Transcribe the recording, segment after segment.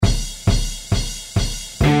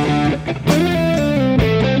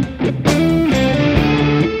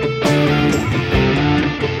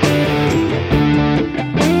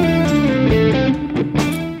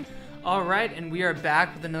are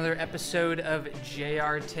back with another episode of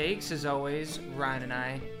JR Takes. As always, Ryan and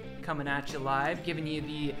I coming at you live, giving you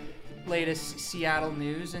the latest Seattle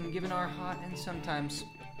news and giving our hot and sometimes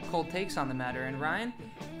cold takes on the matter. And Ryan,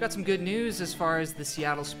 we've got some good news as far as the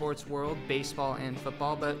Seattle sports world, baseball and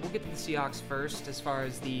football, but we'll get to the Seahawks first as far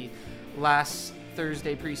as the last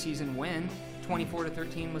Thursday preseason win.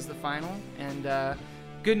 24-13 was the final, and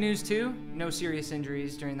good news too, no serious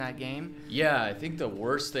injuries during that game. Yeah, I think the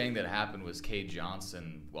worst thing that happened was Cade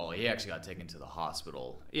Johnson. Well, he actually got taken to the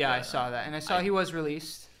hospital. Yeah, I saw that, and I saw he was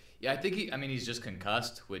released. Yeah, I think he's just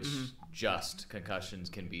concussed, which just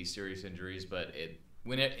concussions can be serious injuries, but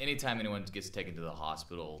anytime anyone gets taken to the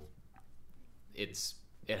hospital, it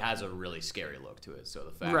has a really scary look to it. So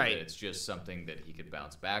the fact that it's just something that he could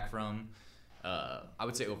bounce back from, I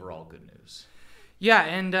would say overall good news. Yeah,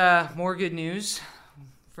 and more good news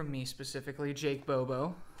from me specifically, Jake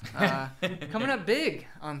Bobo, coming up big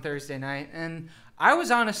on Thursday night. And I was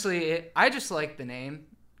honestly, I just like the name.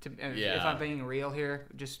 If I'm being real here,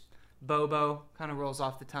 just Bobo kind of rolls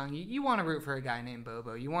off the tongue. You want to root for a guy named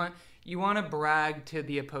Bobo. You want to brag to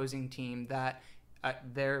the opposing team that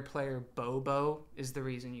their player Bobo is the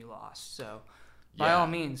reason you lost. So by all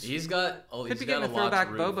means, he's got could be getting a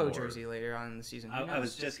throwback Bobo jersey later on in the season. I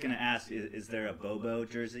was just going to ask, is there a Bobo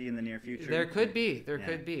jersey in the near future? There could be.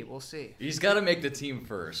 Could be. We'll see. He's got to make the team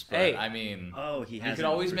first. But, hey. You could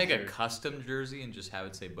always make a custom jersey and just have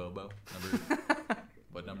it say Bobo.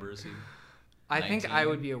 What number is he? I think I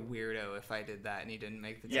would be a weirdo if I did that and he didn't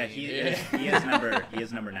make the team. Yeah, he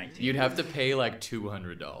is number 19. You'd have to pay like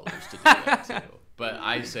 $200 to do that too. But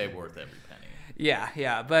I say worth every penny.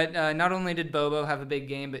 Yeah. But not only did Bobo have a big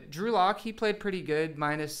game, but Drew Lock, he played pretty good,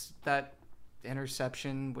 minus that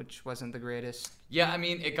interception, which wasn't the greatest. Yeah,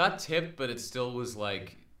 it got tipped, but it still was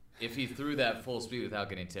like, if he threw that full speed without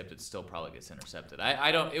getting tipped, it still probably gets intercepted.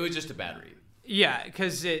 It was just a bad read. Yeah,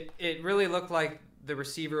 because it really looked like the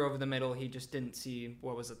receiver over the middle, he just didn't see,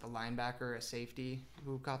 what was it, the linebacker, a safety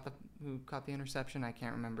who caught the interception? I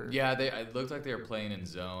can't remember. Yeah, it looked like they were playing in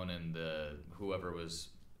zone, and whoever was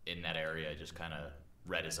in that area just kind of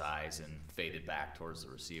read his eyes and faded back towards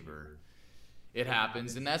the receiver. It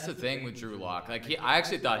happens, and that's the thing with Drew Lock. I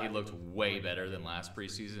actually thought he looked way better than last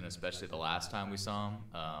preseason, especially the last time we saw him.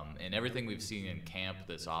 And everything we've seen in camp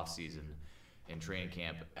this offseason, in training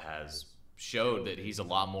camp, has showed that he's a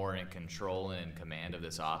lot more in control and in command of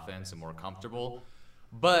this offense and more comfortable.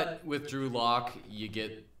 But with Drew Lock, you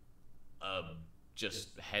get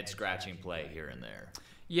just head-scratching play here and there.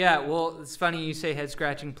 Yeah, well, it's funny you say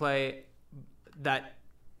head-scratching play. That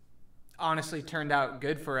honestly turned out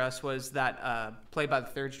good for us was that play by the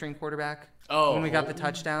third-string quarterback when we got the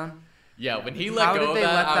touchdown. Yeah, when he let go of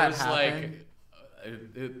that, I was happen?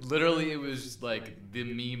 It was like the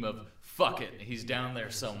meme of, fuck it, he's down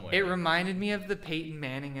there somewhere. It reminded me of the Peyton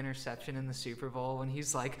Manning interception in the Super Bowl when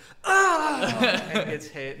he's like, and gets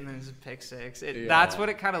hit and then it's a pick six. That's what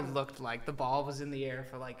it kind of looked like. The ball was in the air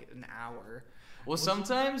for like an hour. Well,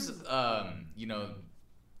 sometimes,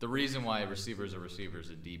 the reason why receivers are receivers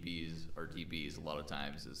and DBs are DBs a lot of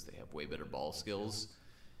times is they have way better ball skills.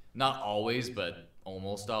 Not always, but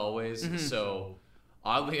almost always. Mm-hmm. So,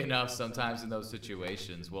 oddly enough, sometimes in those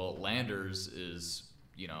situations, Landers is,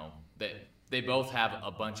 they both have a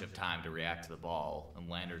bunch of time to react to the ball, and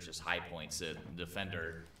Landers just high points it. The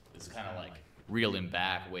defender is kind of like reeling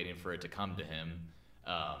back, waiting for it to come to him,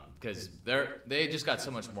 because they just got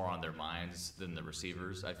so much more on their minds than the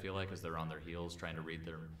receivers, I feel like, as they're on their heels trying to read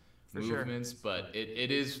their movements. Sure. But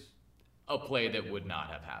it is a play that would not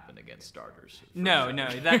have happened against starters. No,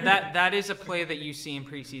 that is a play that you see in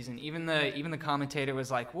preseason. Even the commentator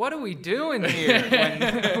was like, "What are we doing here?"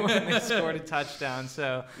 when they scored a touchdown.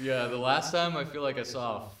 So yeah, the last time I feel like I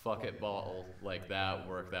saw a fuck it ball like that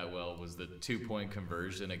work that well was the 2-point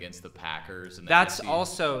conversion against the Packers. And that's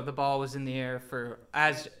also the ball was in the air for,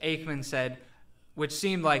 as Aikman said, which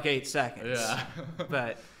seemed like 8 seconds. Yeah,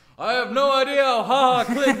 but I have no idea how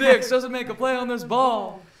Clint Dix doesn't make a play on this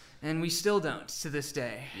ball. And we still don't to this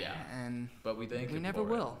day. Yeah. But we think we never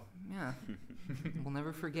will. Yeah. We'll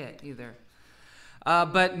never forget either.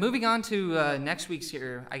 But moving on to next week's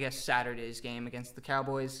Saturday's game against the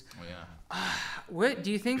Cowboys. Oh yeah.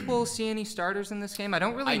 Do you think we'll see any starters in this game? I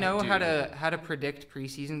don't really know how to predict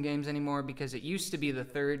preseason games anymore, because it used to be the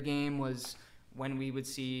third game was when we would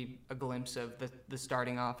see a glimpse of the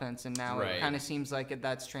starting offense, and now it kind of seems like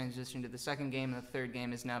that's transitioned to the second game, and the third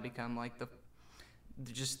game has now become like the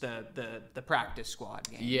practice squad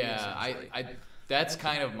game. Yeah, I that's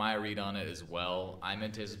kind of my read on it as well. I'm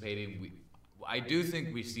anticipating I do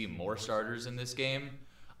think we see more starters in this game.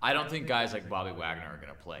 I don't think guys like Bobby Wagner are going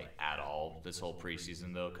to play at all this whole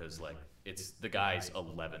preseason, though, because it's the guy's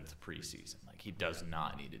 11th preseason. Like, he does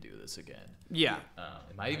not need to do this again. Yeah.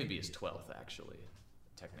 It might even be his 12th, actually,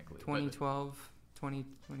 technically. 2012,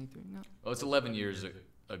 2023, no. Well, it's 11 years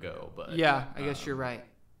ago, but... Yeah, I guess you're right.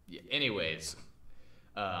 Yeah, anyways,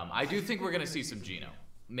 I do think we're going to see some Geno.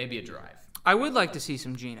 Maybe a drive. I would like to see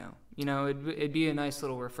some Geno. You know, it'd be a nice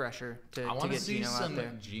little refresher to get Geno out there. I want to see some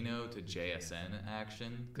Geno to JSN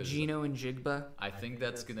action. Geno and Jigba. I think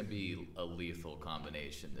that's going to be a lethal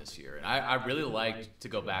combination this year. And I really liked, to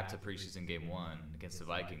go back to preseason game 1 against the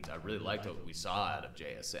Vikings, I really liked what we saw out of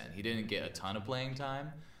JSN. He didn't get a ton of playing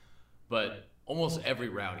time, but almost every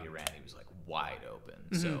route he ran, he was like wide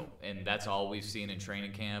open. So, and that's all we've seen in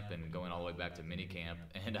training camp and going all the way back to mini camp.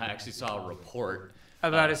 And I actually saw a report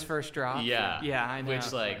about his first drop. Yeah, I know.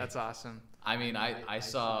 Which, like, that's awesome. I mean, I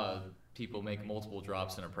saw people make multiple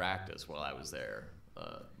drops in a practice while I was there,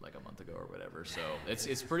 like a month ago or whatever. So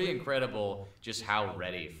it's pretty incredible just how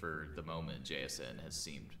ready for the moment JSN has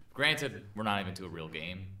seemed. Granted, we're not even to a real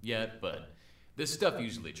game yet, but this stuff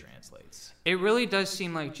usually translates. It really does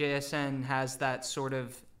seem like JSN has that sort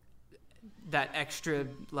of that extra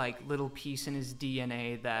like little piece in his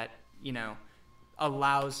DNA that, you know,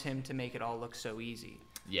 allows him to make it all look so easy.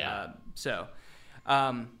 Yeah.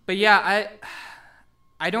 But yeah,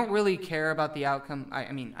 I don't really care about the outcome.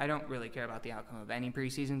 I mean, I don't really care about the outcome of any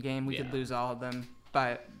preseason game. We could lose all of them,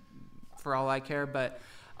 but for all I care. But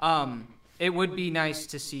it would be nice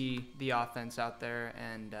to see the offense out there,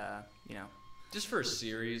 and you know, just for a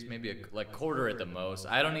series, maybe a quarter at the most.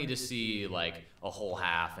 I don't need to see like a whole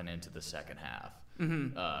half and into the second half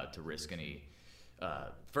to risk any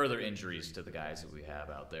further injuries to the guys that we have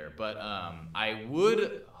out there. But I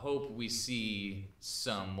would hope we see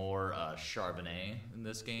some more Charbonnet in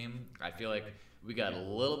this game. I feel like we got a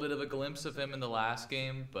little bit of a glimpse of him in the last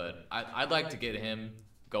game, but I'd like to get him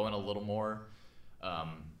going a little more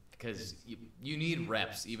because you need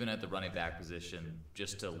reps, even at the running back position,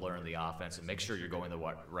 just to learn the offense and make sure you're going the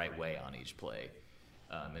right way on each play.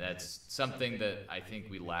 And that's something that I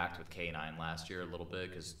think we lacked with K9 last year a little bit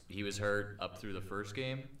because he was hurt up through the first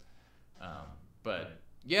game. But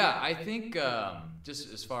yeah, I think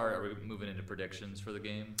just as far, are we moving into predictions for the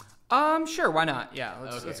game? Sure, why not? Yeah,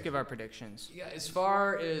 let's give our predictions. Yeah, as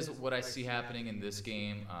far as what I see happening in this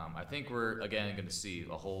game, I think we're again going to see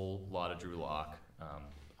a whole lot of Drew Lock.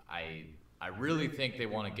 I really think they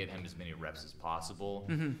want to get him as many reps as possible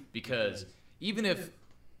because even if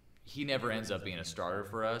he never ends up being a starter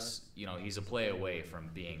for us, you know, he's a play away from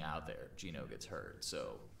being out there. Geno gets hurt.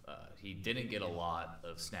 So he didn't get a lot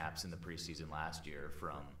of snaps in the preseason last year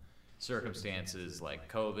from circumstances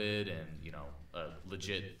like COVID and, you know, a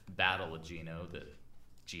legit battle with Geno that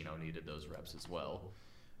Geno needed those reps as well.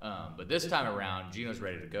 But this time around, Geno's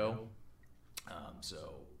ready to go.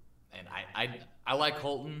 And I like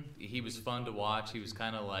Holton. He was fun to watch. He was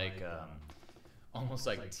kind of like almost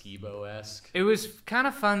like Tebow-esque. It was kind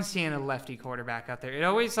of fun seeing a lefty quarterback out there. It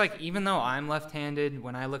always, like, even though I'm left-handed,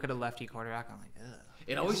 when I look at a lefty quarterback, I'm like, ugh.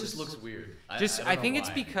 It always just looks weird. I think it's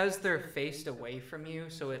because they're faced away from you,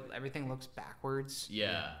 so everything looks backwards.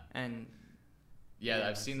 Yeah. And yeah,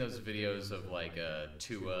 I've seen those videos of like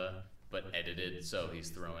Tua, but edited, so he's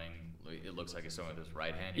throwing. It looks like he's throwing with his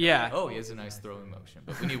right hand. You're like, oh, he has a nice throwing motion.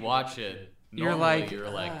 But when you watch it, normally you're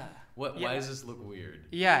like, what? Yeah. Why does this look weird?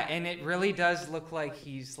 Yeah, and it really does look like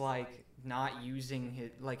he's like not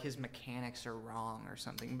using his mechanics are wrong or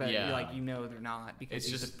something. But like, you know, they're not because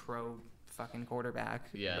he's just a pro fucking quarterback.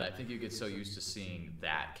 Yeah, and I think you get so used to seeing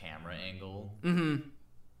that camera angle.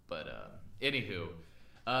 But anywho,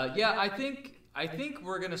 yeah, I think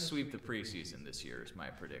we're gonna sweep the preseason this year. Is my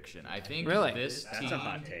prediction. I think this team. That's a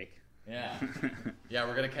hot take. Yeah, yeah,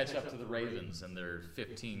 we're gonna catch up to the Ravens and their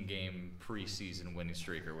 15-game preseason winning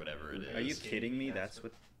streak or whatever it is. Are you kidding me? That's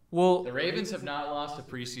what. Well, the Ravens have not lost a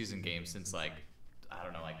preseason game since like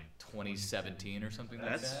 2017 or something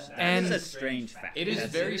like that. And it's a strange fact. It is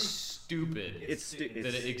very stupid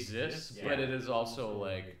that it exists, yeah. but it is also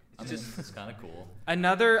like it's kind of cool.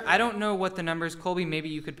 Another, I don't know what the numbers, Colby. Maybe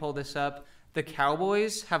you could pull this up. The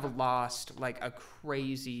Cowboys have lost like a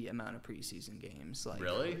crazy amount of preseason games. Like,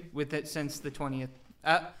 really? With it since the 20th.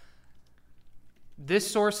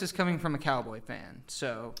 This source is coming from a Cowboy fan,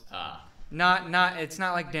 so not. It's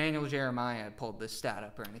not like Daniel Jeremiah pulled this stat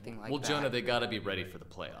up or anything like that. Well, Jonah, they got to be ready for the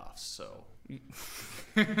playoffs, so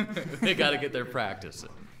they got to get their practice in.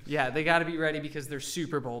 Yeah, they got to be ready because they're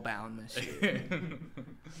Super Bowl bound this year,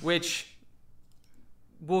 which.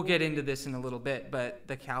 We'll get into this in a little bit, but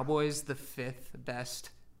the Cowboys, the 5th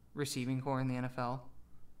best receiving core in the NFL?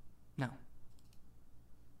 No.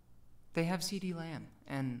 They have CeeDee Lamb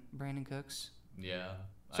and Brandon Cooks. Yeah.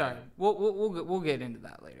 Sorry, we'll get into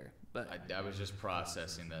that later. But I was just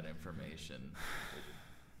processing that information.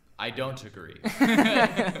 I don't agree.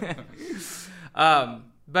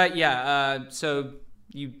 But yeah, so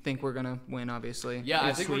you think we're gonna win? Obviously, Yeah, I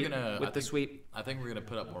With think sweep- we're gonna with the sweep. I think we're gonna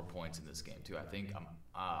put up more points in this game too. I think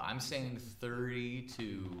I'm saying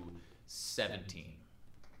 30-17.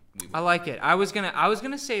 I like it. I was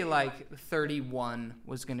gonna say like 31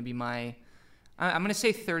 was gonna be my. I'm gonna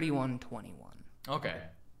say 31-21. Okay.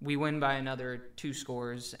 We win by another 2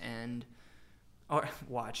 scores, and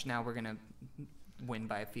watch, now we're gonna win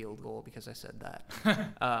by a field goal because I said that.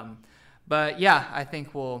 But yeah, I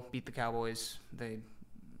think we'll beat the Cowboys. They're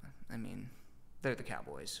the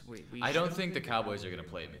Cowboys. I don't think the Cowboys are gonna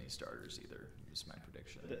play many starters either. Is my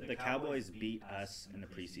prediction. The Cowboys beat us in the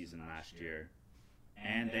preseason last year,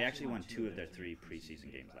 and they actually won 2 of their 3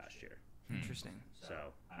 preseason games last year. Interesting. So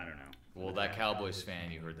I don't know. Well, that Cowboys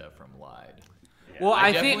fan you heard that from lied. Yeah. Well,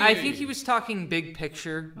 I definitely- think he was talking big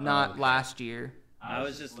picture, not last year. I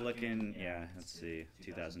was just looking. Yeah, let's see.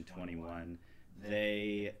 2021.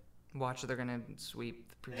 They Watch, they're gonna sweep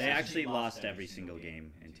the preseason. they actually lost every single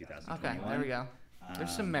game in 2021. Okay, there we go.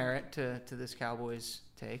 There's some merit to this Cowboys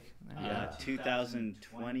take. Yeah,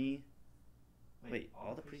 2020. Wait,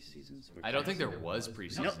 all the preseasons were I don't think there canceled? was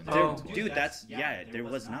preseason. No, Oh. dude, there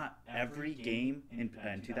was not. Every game in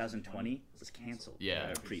 2020 was canceled.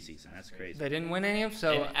 Yeah. Preseason. That's crazy. They didn't win any of,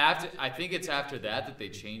 so And I think it's after that they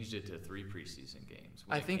changed it to 3 preseason games.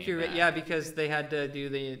 when I it think came you're right. back. Yeah, because they had to do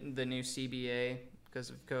the new CBA because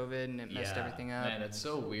of COVID, and it messed Yeah, everything up. Man, it's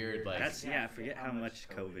so weird. Like I forget how much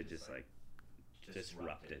COVID just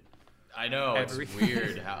disrupted. I know it's Every-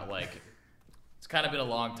 weird how like it's kind of been a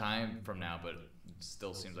long time from now, but it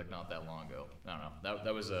still seems like not that long ago. I don't know.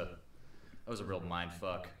 That was a real mind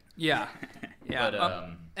fuck. Yeah, yeah. But,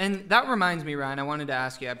 and that reminds me, Ryan. I wanted to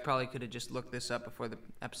ask you. I probably could have just looked this up before the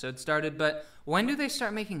episode started. But when do they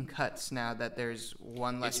start making cuts now that there's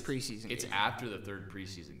one less preseason It's game? after the 3rd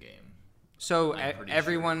preseason game. So I'm pretty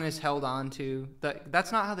everyone is held on to that.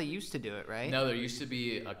 That's not how they used to do it, right? No, there used to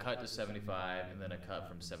be a cut to 75 and then a cut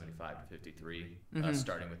from 75 to 53,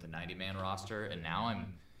 starting with the 90-man roster. And now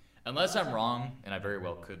unless I'm wrong, and I very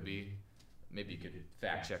well could be, maybe you could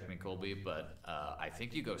fact check me, Colby, but I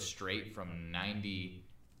think you go straight from 90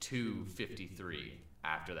 to 53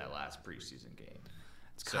 after that last preseason game.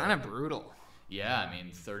 It's kind of brutal. Yeah, I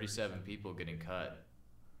mean, 37 people getting cut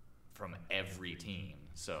from every team.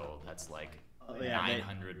 So that's like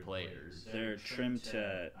 900 players. They're trimmed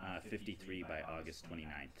to 53 by August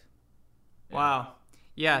 29th. Wow.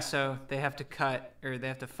 Yeah. So they have to cut, or they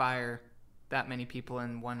have to fire that many people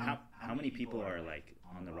in one. How many people are like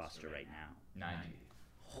on the roster right now? 90.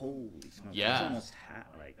 Holy smokes! Yeah. That's almost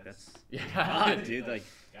that's Yeah. odd, dude. Like,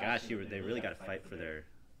 gosh, they really got to fight for their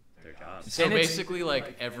jobs. So And it's- basically,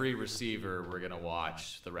 like every receiver we're gonna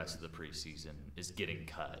watch the rest of the preseason is getting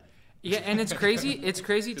cut. Yeah, and it's crazy. It's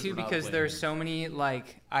crazy 'Cause too we're not because winning. there's so many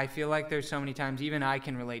I feel like there's so many times even I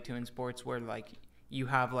can relate to in sports where like you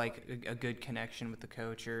have like a good connection with the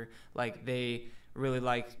coach, or like they really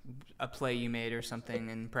like a play you made or something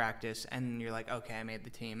in practice, and you're like, okay, I made the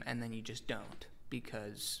team, and then you just don't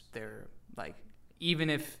because they're like, even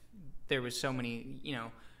if there was so many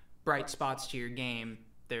bright spots to your game,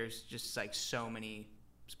 there's just like so many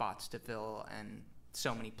spots to fill and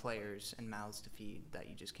so many players and mouths to feed that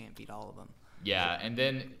you just can't feed all of them. Yeah, and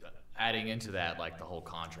then adding into that, like the whole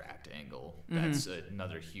contract angle, that's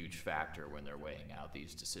another huge factor when they're weighing out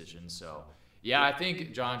these decisions. So, yeah, I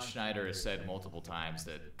think John Schneider has said multiple times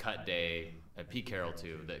that cut day, and Pete Carroll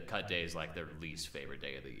too, that cut day is like their least favorite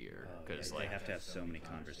day of the year. Because They have to have so many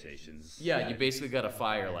conversations. yeah, you basically got to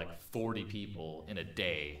fire like 40 people in a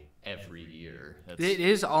day every year. That's, It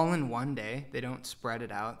is all in one day. They don't spread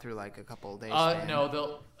it out through like a couple of days.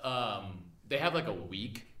 no, they have like a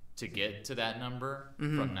week to get to that number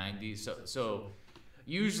from 90. So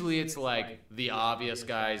usually it's like the obvious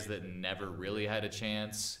guys that never really had a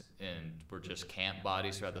chance and were just camp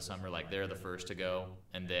bodies throughout the summer. Like they're the first to go,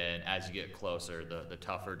 and then as you get closer, the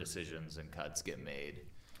tougher decisions and cuts get made.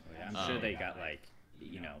 I'm sure they got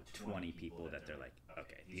 20 people that they're like,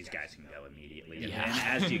 okay, these guys can go immediately. And Yeah.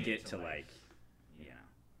 then as you get to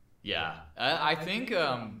Yeah, I think.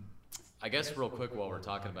 I guess real quick while we're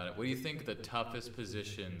talking about it, what do you think the toughest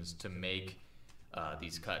positions to make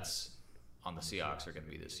these cuts on the Seahawks are going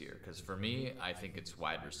to be this year? Because for me, I think it's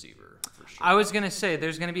wide receiver for sure. I was going to say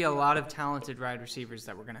there's going to be a lot of talented wide receivers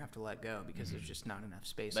that we're going to have to let go because there's just not enough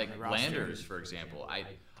space like on the roster. Landers, for example. I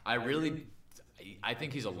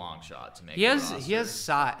think he's a long shot to make. He the has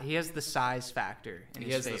roster. he has the size factor in He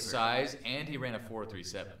his has favor. the size, and he ran a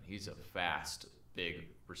 4.37. He's a fast, big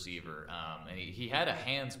receiver, and he had a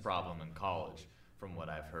hands problem in college from what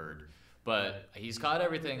I've heard. But he's caught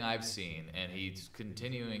everything I've seen, and he's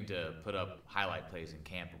continuing to put up highlight plays in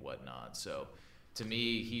camp and whatnot. So to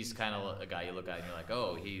me, he's kind of a guy you look at and you're like,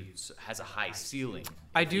 oh, he has a high ceiling.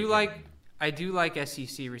 I do like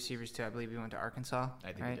SEC receivers too. I believe he went to Arkansas.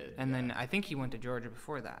 I think right? he did. And then I think he went to Georgia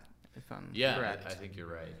before that, if I'm correct. I think you're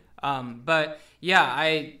right. But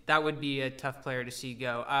yeah, that would be a tough player to see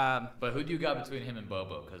go. But who do you got between him and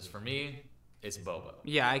Bobo? Because for me, it's Bobo.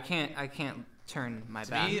 Yeah, I can't turn my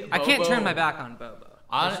back. me, I can't Bobo- turn my back on Bobo.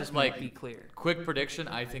 Let's just be clear. Quick prediction: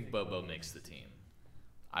 I think Bobo makes the team.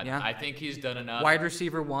 Yeah? I think he's done enough. Wide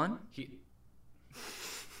receiver 1.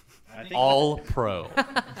 I think All pro.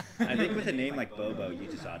 I think with a name like Bobo, you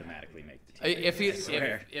just automatically make the team. If he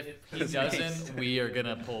swear. if he doesn't, we are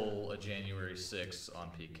gonna pull a January 6th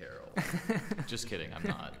on Pete Carroll. Just kidding, I'm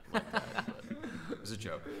not like that. But it was a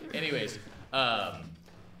joke. Anyways,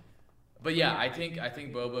 but yeah, I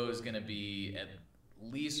think Bobo is gonna be at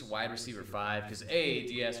least wide receiver 5 because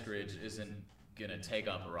D. Eskridge isn't gonna take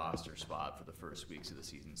up a roster spot for the first weeks of the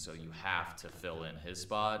season, so you have to fill in his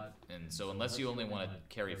spot. And so unless you only want to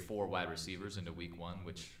carry 4 wide receivers into week 1,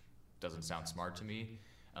 which doesn't sound smart to me,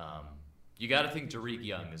 you got to think Tariq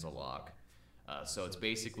Young is a lock. So it's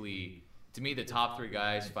basically, to me, the top 3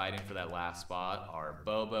 guys fighting for that last spot are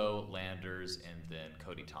Bobo, Landers, and then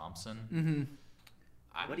Cody Thompson. Mm-hmm.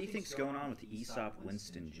 What do you think's going on with Aesop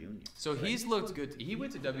Winston Jr.? So he's looked good. He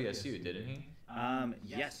went to WSU, didn't he?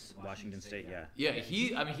 Yes, Washington State, yeah. Yeah,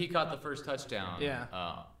 he caught the first touchdown Yeah.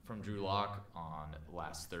 From Drew Lock on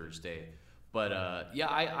last Thursday. But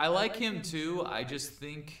I like him too. I just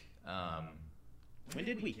think When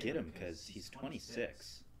did we get him? Because he's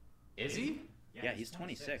 26. is he? Yeah, he's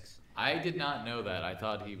 26. I did not know that. I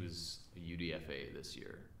thought he was a UDFA this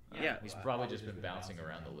year. Yeah. He's probably just been bouncing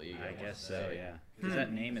around the league. I guess so, yeah. Because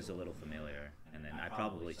that name is a little familiar, and then I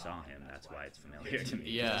probably saw him. That's why it's familiar to me.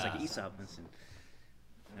 'Cause Yeah. It's like Aesop Winston.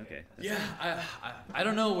 Okay. Yeah, I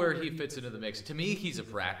don't know where he fits into the mix. To me, he's a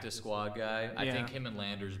practice squad guy. I Yeah. think him and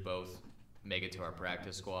Landers both make it to our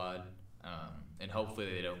practice squad. And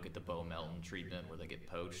hopefully they don't get the Bo Melton treatment where they get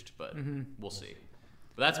poached, but we'll see.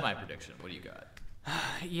 But that's my prediction. What do you got?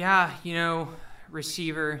 Yeah,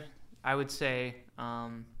 receiver, I would say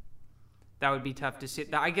that would be tough to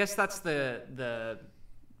see. I guess that's the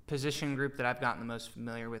position group that I've gotten the most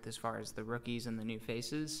familiar with as far as the rookies and the new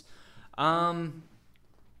faces.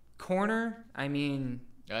 Corner, I mean...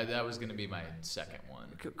 That was going to be my second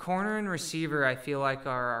one. Corner and receiver, I feel like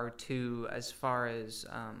are our 2 as far as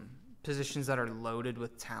positions that are loaded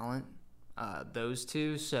with talent, those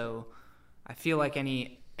 2. So I feel like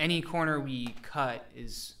any corner we cut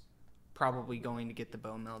is probably going to get the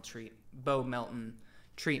Bo Melton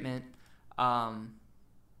treatment. Yeah,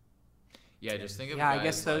 just think of I guys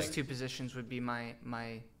guess those like, 2 positions would be my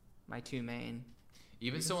 2 main.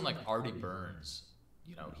 even someone like Artie Burns,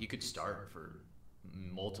 he could start for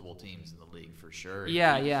multiple teams in the league for sure.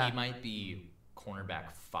 Yeah. He might be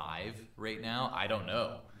cornerback 5 right now. I don't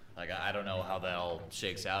know. I don't know how that all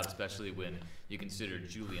shakes out, especially when you consider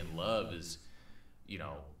Julian Love is,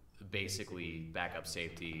 basically backup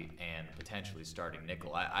safety and potentially starting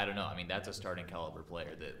nickel. I don't know. I mean, that's a starting caliber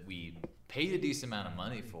player that we paid a decent amount of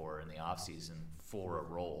money for in the offseason for a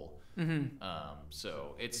role. Mm-hmm.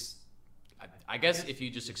 So it's, I guess if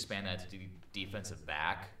you just expand that to defensive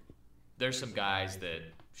back, there's some guys that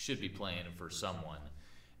should be playing for someone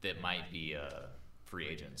that might be free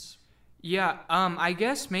agents. Yeah, I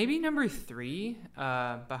guess maybe number 3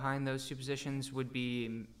 behind those 2 positions would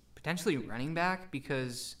be potentially running back,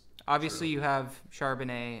 because obviously you have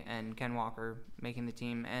Charbonnet and Ken Walker making the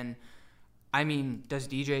team. And, I mean, does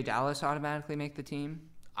DJ Dallas automatically make the team?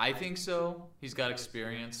 I think so. He's got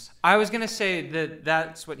experience. I was going to say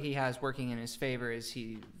that's what he has working in his favor is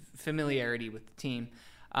familiarity with the team.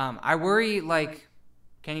 I worry,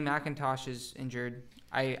 Kenny McIntosh is injured.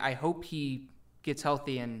 I hope he gets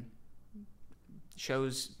healthy and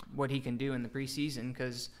shows what he can do in the preseason,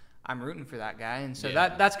 because I'm rooting for that guy. And so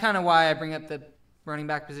that's kind of why I bring up the running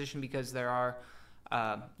back position, because there are,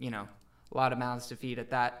 a lot of mouths to feed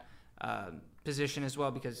at that position as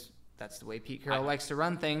well, because that's the way Pete Carroll likes to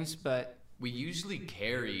run things. But we usually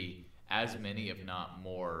carry as many, if not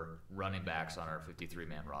more, running backs on our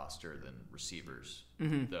 53-man roster than receivers,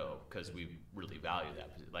 though, because we really value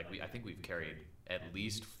that. I think we've carried at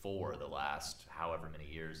least 4 the last however many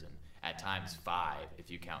years, and at times 5 if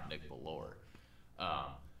you count Nick Ballore.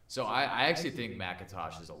 So I actually think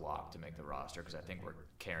McIntosh is a lock to make the roster, because I think we're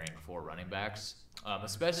carrying 4 running backs,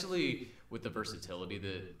 especially with the versatility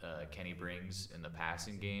that Kenny brings in the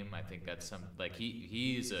passing game. I think that's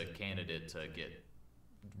he's a candidate to get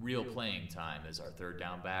real playing time as our third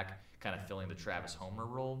down back, kind of filling the Travis Homer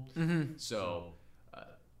role. Mm-hmm. So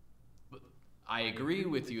I agree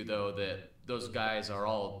with you, though, that those guys are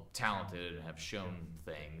all talented and have shown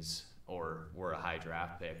things or were a high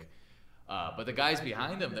draft pick. But the guys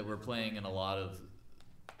behind them that were playing in a lot of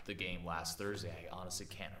the game last Thursday, I honestly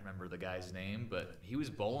can't remember the guy's name, but he was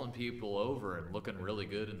bowling people over and looking really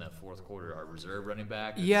good in that fourth quarter. Our reserve running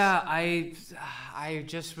back. Yeah, I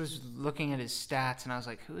just was looking at his stats, and I was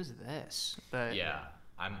like, who is this? But yeah,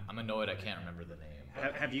 I'm annoyed I can't remember the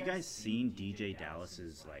name. Have you guys seen DJ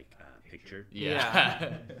Dallas's picture?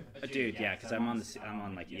 Yeah. Dude, yeah, because I'm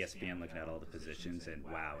on like ESPN looking at all the positions, and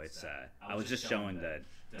wow, it's I was just showing the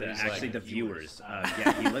viewers.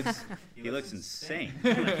 Yeah, he looks insane.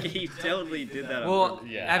 He totally did that. Well,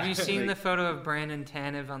 have you seen the photo of Brandon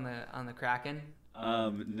Tanev on the Kraken?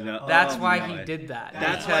 No. That's why he did that.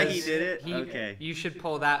 That's why he did it. Okay. You should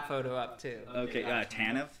pull that photo up too. Okay.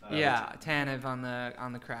 Tanev. Yeah, Tanev on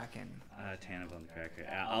the Kraken. Tanev on the Kraken.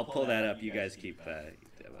 I'll pull that up. You guys keep.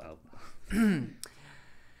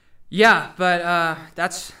 Yeah, but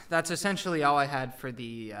that's essentially all I had for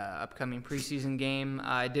the upcoming preseason game.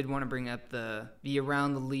 I did want to bring up the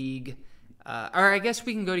around the league, or I guess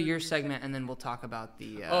we can go to your segment and then we'll talk about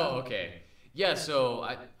the. Okay. Yeah, so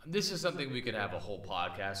this is something we could have a whole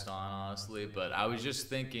podcast on, honestly. But I was just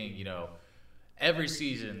thinking, every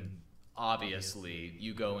season, obviously,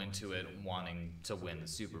 you go into it wanting to win the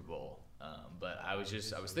Super Bowl. But I was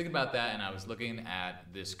thinking about that, and I was looking at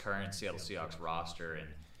this current Seattle Seahawks roster, and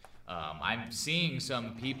I'm seeing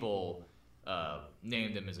some people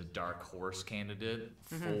name them as a dark horse candidate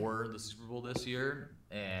for the Super Bowl this year,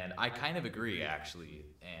 and I kind of agree, actually.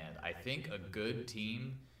 And I think a good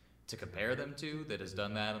team to compare them to that has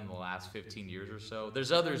done that in the last 15 years or so.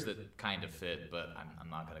 There's others that kind of fit, but I'm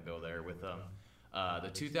not going to go there with them.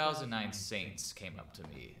 The 2009 Saints came up to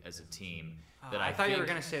me as a team that I thought you were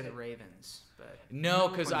going to say the Ravens, but no,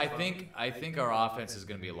 because I think our offense is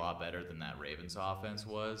going to be a lot better than that Ravens offense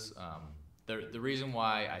was. The reason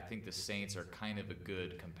why I think the Saints are kind of a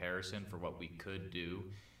good comparison for what we could do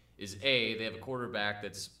is they have a quarterback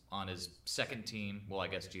that's on his second team. Well, I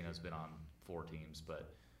guess Gino's been on 4 teams,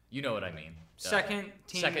 but you know what I mean. Second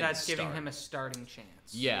that's giving him a starting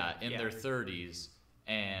chance. Yeah, in their 30s,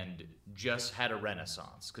 and just had a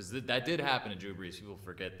renaissance. Because that did happen to Drew Brees. People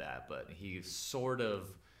forget that. But he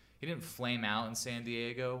didn't flame out in San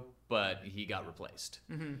Diego, but he got replaced.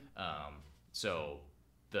 Mm-hmm. So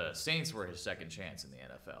the Saints were his second chance in the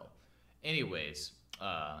NFL. Anyways,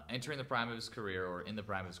 entering the prime of his career, or in the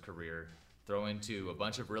prime of his career, throw into a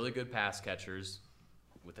bunch of really good pass catchers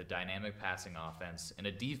with a dynamic passing offense and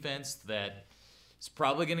a defense that is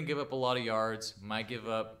probably going to give up a lot of yards, might give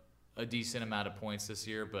up a decent amount of points this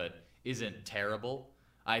year, but isn't terrible.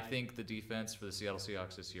 I think the defense for the Seattle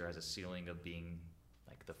Seahawks this year has a ceiling of being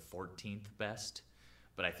like the 14th best.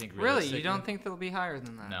 But I think really, you don't think they'll be higher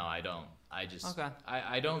than that? No, I don't.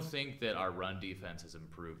 I don't think that our run defense has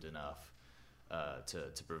improved enough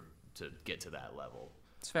to get to that level.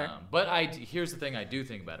 It's fair. But here's the thing I do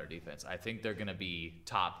think about our defense. I think they're going to be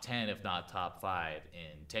top 10, if not top 5,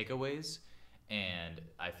 in takeaways. And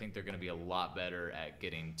I think they're going to be a lot better at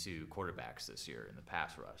getting to quarterbacks this year in the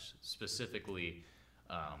pass rush, specifically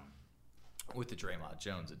with the Draymond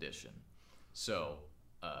Jones addition. So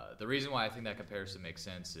the reason why I think that comparison makes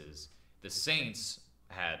sense is the Saints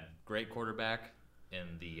had great quarterback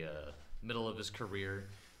in the middle of his career,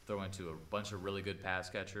 throwing to a bunch of really good pass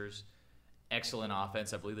catchers. Excellent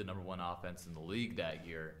offense. I believe the number 1 offense in the league that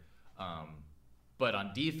year. But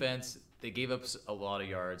on defense, they gave up a lot of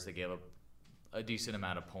yards. They gave up a decent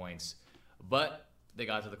amount of points. But they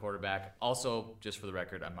got to the quarterback. Also, just for the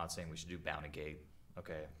record, I'm not saying we should do Bounty Gate.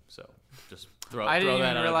 Okay, so just throw that out. I didn't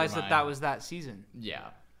even realize that that was that season. Yeah.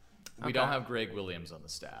 We don't have Greg Williams on the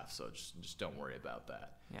staff, so just don't worry about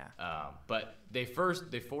that. Yeah. But they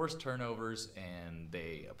forced turnovers and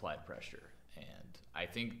they applied pressure. And I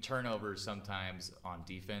think turnovers sometimes on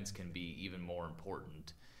defense can be even more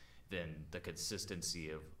important than the consistency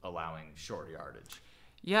of allowing short yardage.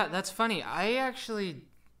 Yeah, that's funny. I actually,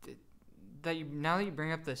 now that you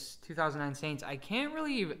bring up this 2009 Saints,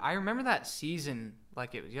 I remember that season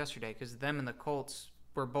like it was yesterday, because them and the Colts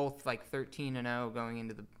were both like 13-0 going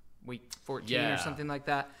into the week 14 or something like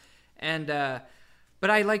that. And but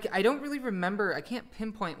I don't really remember. I can't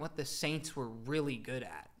pinpoint what the Saints were really good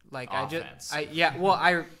at. Like offense.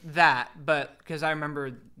 But because I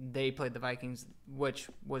remember they played the Vikings, which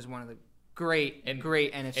was one of the great NFC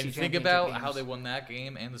championship And think about games. how they won that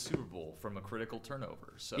game and the Super Bowl from a critical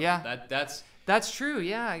turnover. So yeah, that's true.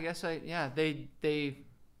 Yeah, I guess I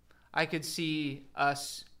could see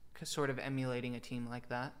us sort of emulating a team like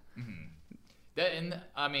that. Mm-hmm. And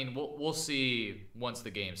I mean, we'll see once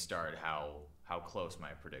the games start how close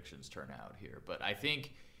my predictions turn out here. But I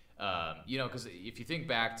think, because if you think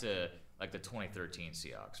back to like the 2013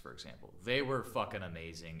 Seahawks, for example, they were fucking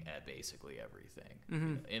amazing at basically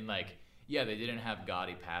everything. And like, yeah, they didn't have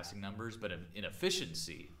gaudy passing numbers, but in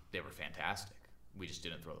efficiency, they were fantastic. We just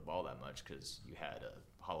didn't throw the ball that much because you had a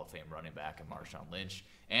Hall of Fame running back in Marshawn Lynch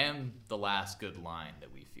and the last good line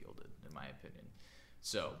that we fielded, in my opinion.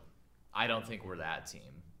 So I don't think we're that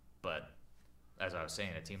team, but as I was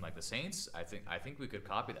saying, a team like the Saints, I think we could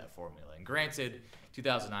copy that formula. And granted,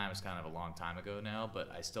 2009 was kind of a long time ago now, but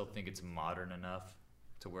I still think it's modern enough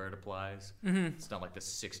to where it applies. It's not like the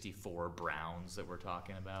 64 Browns that we're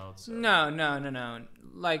talking about. So. No.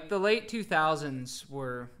 Like the late 2000s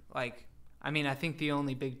were like, I mean, I think the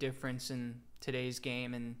only big difference in today's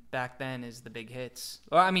game and back then is the big hits.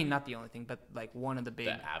 Well, I mean, not the only thing, but like one of the big...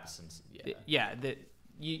 The absence, that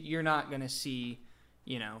you're not going to see,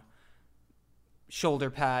 shoulder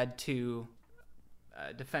pad to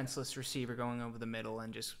a defenseless receiver going over the middle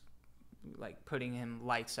and just like putting him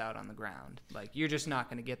lights out on the ground. Like you're just not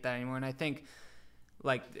going to get that anymore. And I think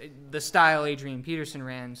like the style Adrian Peterson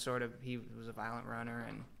ran, sort of, he was a violent runner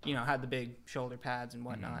and, had the big shoulder pads and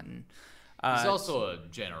whatnot. And he's also a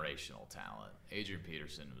generational talent. Adrian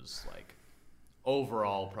Peterson was like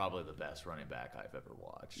overall probably the best running back I've ever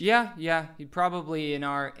watched. Yeah. He probably in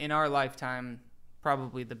our lifetime,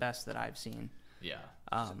 probably the best that I've seen. Yeah.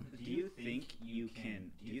 So do you think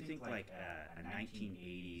like a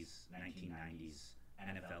 1980s, 1990s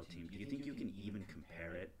NFL team, do you think you can even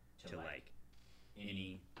compare it to like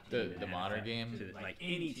any the modern game? To like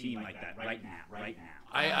any team like that right now.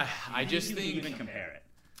 I just think even compare it.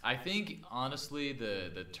 I think honestly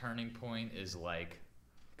the turning point is like,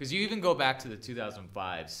 because you even go back to the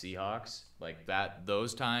 2005 Seahawks, like that,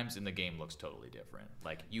 those times, and the game looks totally different.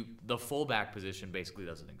 Like the fullback position basically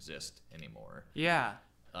doesn't exist anymore. Yeah.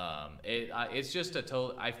 It's just a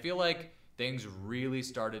total. I feel like things really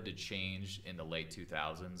started to change in the late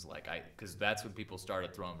 2000s. Because that's when people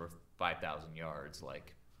started throwing for 5,000 yards,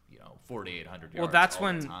 4,800 yards. Well, that's all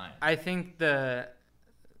when the time. I think the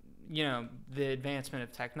advancement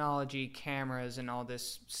of technology, cameras, and all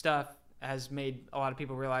this stuff has made a lot of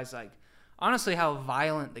people realize, like, honestly, how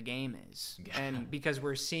violent the game is. Yeah. And because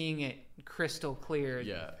we're seeing it crystal clear.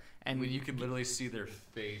 Yeah. And when you can literally see their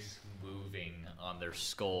face moving on their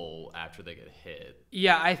skull after they get hit.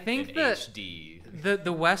 Yeah, I think in the HD.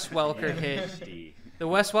 the Wes Welker hit, the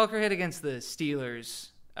Wes Welker hit against the Steelers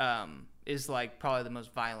is like probably the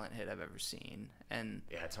most violent hit I've ever seen. And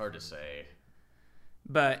yeah, it's hard to say.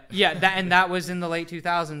 But yeah, that was in the late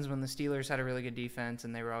 2000s when the Steelers had a really good defense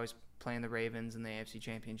and they were always playing the Ravens in the AFC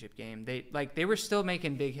Championship game. They were still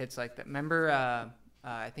making big hits like that. Remember,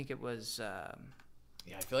 I think it was.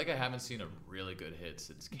 Yeah, I feel like I haven't seen a really good hit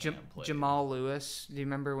since Cam played. Jamal Lewis. Do you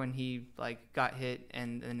remember when he got hit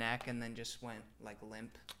in the neck and then just went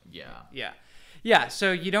limp? Yeah.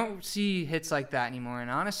 So you don't see hits like that anymore. And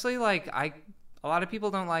honestly, a lot of people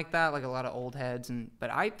don't like that, like a lot of old heads. But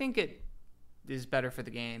I think it is better for the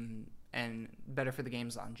game and better for the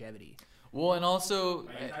game's longevity. Well, and also,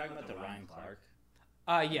 are you talking about the Ryan Clark?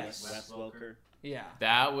 Yes. Wes Welker. Yeah.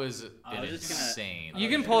 That was insane. You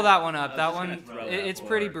can pull that one up. That one, it's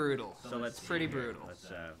pretty brutal. So it's pretty brutal. Let's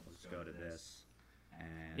go to this. And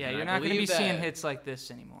yeah, you're not going to be seeing hits like this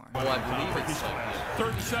anymore. Well, I believe it's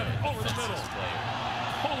third and 7 over the middle.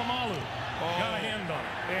 Polamalu got a hand on it.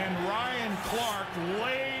 And Ryan Clark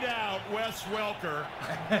laid out Wes Welker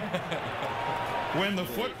when the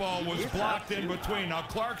football was blocked in between. Now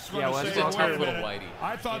Clark's going to say, wait a minute,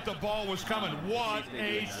 I thought the ball was coming. What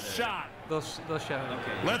a shot. They'll show it.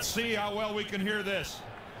 Okay. Let's see how well we can hear this.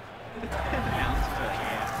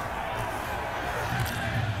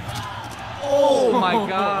 Oh my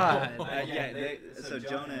God! So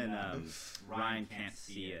Jonah and Ryan can't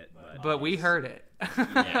see it, but we heard it.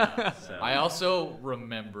 Yeah. So. I also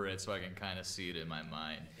remember it, so I can kind of see it in my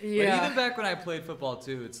mind. Yeah. But even back when I played football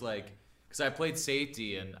too, it's like, because I played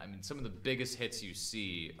safety, and I mean, some of the biggest hits you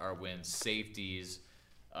see are when safeties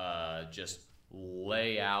just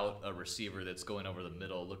lay out a receiver that's going over the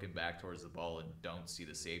middle, looking back towards the ball, and don't see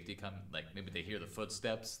the safety come. Like maybe they hear the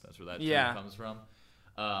footsteps. That's where that term comes from.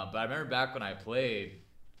 But I remember back when I played,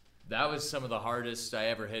 that was some of the hardest I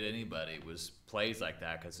ever hit anybody, was plays like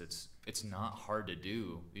that, because it's not hard to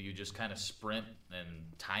do. You just kind of sprint and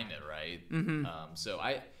time it right. Mm-hmm. So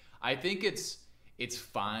I think it's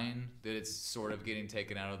fine that it's sort of getting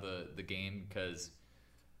taken out of the game, because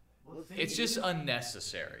it's just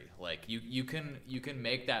unnecessary. Like you can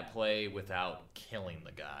make that play without killing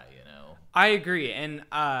the guy, I agree, and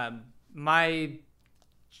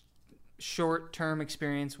short-term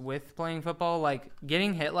experience with playing football, like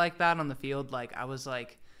getting hit like that on the field, like I was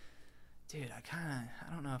like, dude,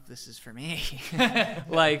 I don't know if this is for me.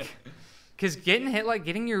 Like, because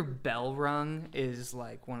getting your bell rung is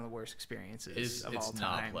like one of the worst experiences of all time. It's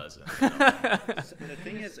not pleasant. So the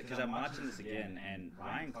thing is, because I'm watching this again, and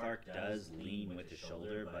Ryan Clark does lean with his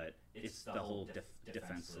shoulder, but it's the whole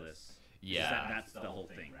defenseless. Yeah. That's the whole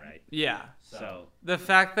thing, right? Yeah. So the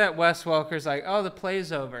fact that Wes Welker's like, oh, the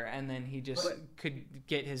play's over, and then he just could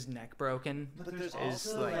get his neck broken. But there's is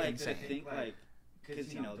also like like insane. I think like because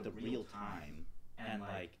the real time and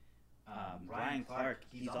like Ryan Clark,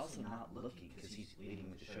 he's also not looking because he's leading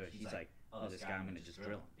with the shoulder. He's like, oh, this guy, I'm gonna just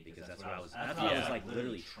drill him because that's what I was like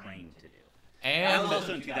literally trained to do. And that was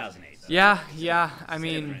also in 2008. So Yeah. I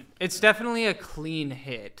mean, different. it's definitely a clean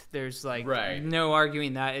hit. There's like no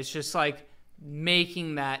arguing that. It's just like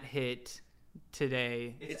making that hit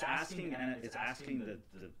today. It's asking the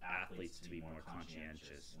athletes to be more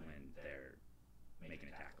conscientious when they're making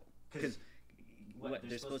a tackle because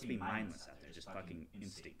they're supposed to be mindless out there, just fucking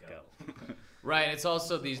instinct go. Right. It's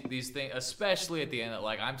also these things, especially at the end.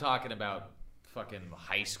 Like I'm talking about fucking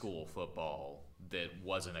high school football. That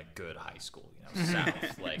wasn't a good high school,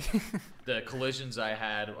 South. Like the collisions I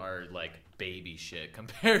had are like baby shit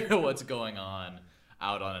compared to what's going on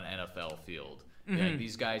out on an NFL field. Like,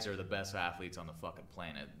 these guys are the best athletes on the fucking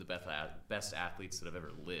planet, the best athletes that have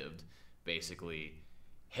ever lived, basically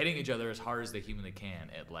hitting each other as hard as they humanly can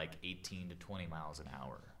at like 18 to 20 miles an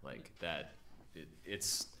hour. Like that,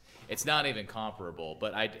 it's not even comparable.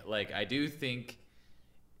 But I do think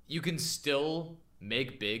you can still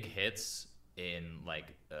make big hits in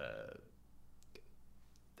like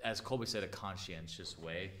as Colby said, a conscientious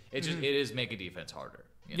way. It is making defense harder.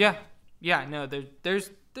 Yeah. No,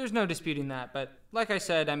 there's no disputing that. But like I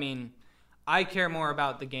said, I mean, I care more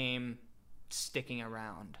about the game sticking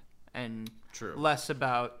around and less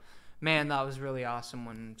about, man, that was really awesome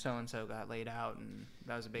when so and so got laid out and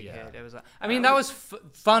that was a big hit. It was. I mean, that was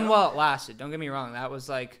fun while it lasted. Don't get me wrong. That was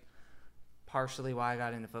like partially why I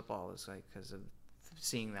got into football, was like because of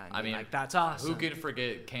seeing that. I mean, like, that's awesome. Who could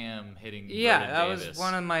forget Cam hitting that Davis? Was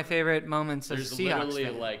one of my favorite moments of There's Seahawks. Literally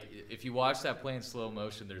like, if you watch that play in slow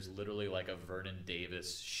motion, there's literally like a Vernon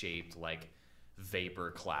Davis shaped like vapor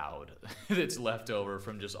cloud that's left over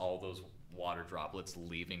from just all those water droplets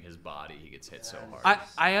leaving his body. He gets hit so hard.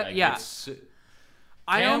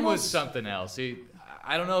 Cam was something else.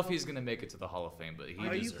 I don't know if he's gonna make it to the Hall of Fame, but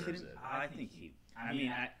he deserves it. I think he. I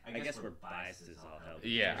mean, I guess we're biased as all hell.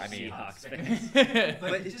 Yeah, I mean, Seahawks fans.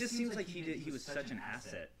 But it just seems like he was such an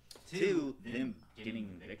asset to them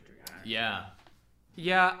getting victory. Yeah,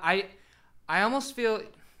 I almost feel,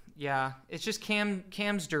 it's just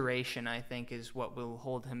Cam's duration, I think, is what will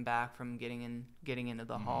hold him back from getting into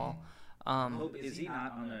the Hall. Is he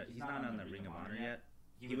not on the? He's not on the Ring of Honor yet.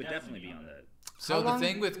 He would definitely be on the. So the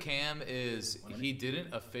thing with Cam is he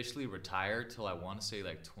didn't officially retire till I want to say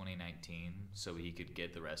like 2019, so he could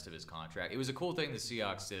get the rest of his contract. It was a cool thing the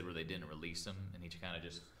Seahawks did where they didn't release him and he kind of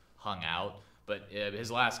just hung out. But his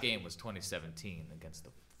last game was 2017 against the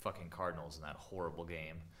fucking Cardinals in that horrible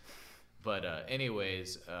game. But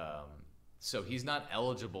anyways, so he's not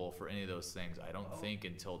eligible for any of those things, I don't think,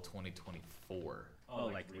 until 2024. Oh,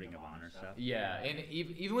 like Ring of Honor stuff? Yeah, and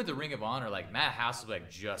even with the Ring of Honor, like Matt Hasselbeck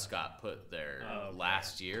just got put there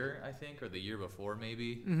last year, I think, or the year before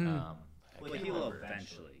maybe. Well, he will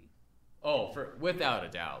eventually. Oh, without a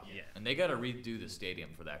doubt. Yeah. And they got to redo the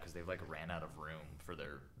stadium for that because they've like ran out of room for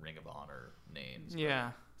their Ring of Honor names.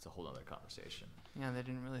 Yeah. It's a whole other conversation. Yeah, they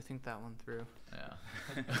didn't really think that one through.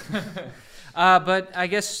 Yeah. But I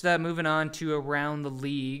guess moving on to around the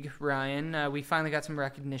league, Ryan, we finally got some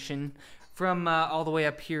recognition from all the way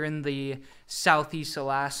up here in the southeast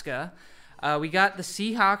Alaska. We got the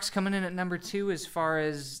Seahawks coming in at number 2 as far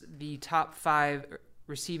as the top 5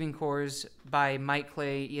 receiving cores by Mike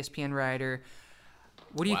Clay, ESPN writer.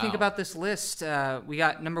 What do you think about this list? We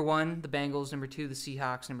got number 1, the Bengals, number 2, the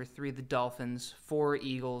Seahawks, number 3, the Dolphins, 4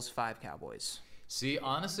 Eagles, 5 Cowboys. See,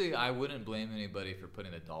 honestly, I wouldn't blame anybody for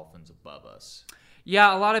putting the Dolphins above us.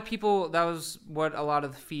 Yeah, a lot of people, that was what a lot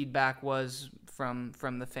of the feedback was from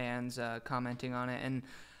the fans commenting on it, and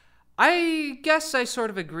I guess I sort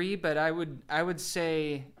of agree, but I would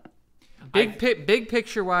say big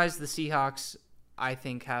picture wise, the Seahawks I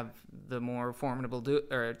think have the more formidable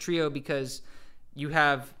trio because you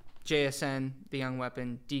have JSN, the young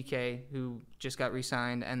weapon, DK, who just got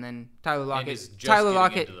re-signed, and then Tyler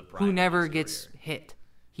Lockett, who never gets hit,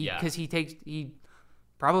 because he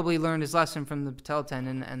probably learned his lesson from the patella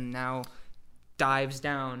tendon and now dives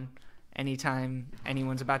down anytime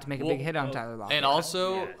anyone's about to make a big hit on Tyler Lockett. And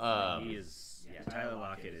also, Tyler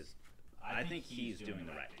Lockett is. I think he's doing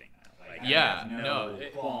the right thing now. Like, Yeah, I have no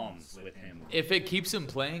qualms with him. If it keeps him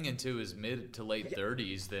playing into his mid to late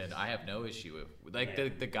 30s, then I have no issue with. Like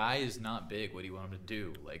the guy is not big. What do you want him to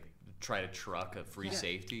do? Like try to truck a free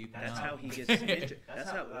safety? That's how he gets injured. That's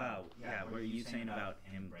how. Wow. Yeah. Were you saying about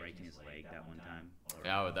him breaking his leg that one time? Or,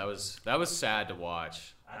 Yeah, that was sad to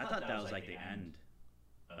watch. I thought that was like the end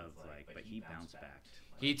of like, but he bounced back.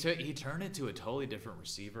 He turned into a totally different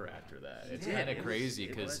receiver after that. It's did. kind of It crazy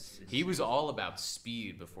was because insane. he was all about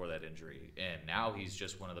speed before that injury, and now he's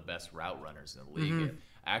just one of the best route runners in the league.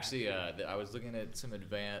 Actually, I was looking at some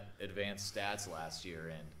advanced stats last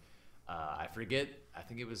year, and I forget. I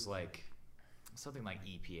think it was like something like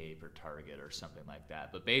EPA per target or something like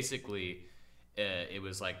that. But basically, it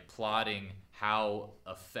was like plotting how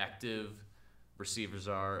effective receivers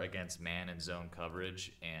are against man and zone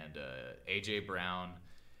coverage, and AJ Brown,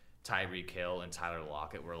 Tyreek Hill, and Tyler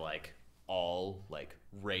Lockett were like all like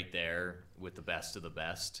right there with the best of the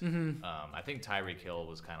best. I think Tyreek Hill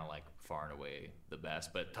was kind of like far and away the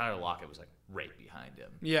best, but Tyler Lockett was like right behind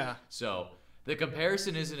him. Yeah. So the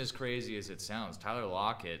comparison isn't as crazy as it sounds. Tyler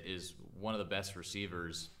Lockett is one of the best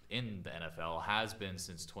receivers in the NFL, has been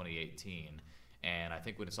since 2018. And I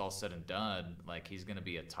think when it's all said and done, like he's going to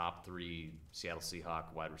be a top 3 Seattle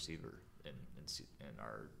Seahawks wide receiver in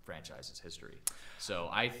our franchise's history. So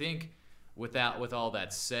I think with all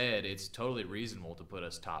that said, it's totally reasonable to put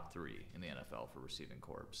us top 3 in the NFL for receiving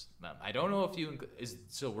corps. I don't know if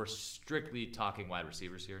so we're strictly talking wide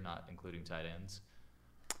receivers here, not including tight ends.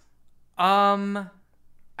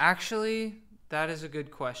 Actually, that is a good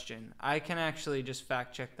question. I can actually just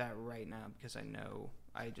fact check that right now because I know.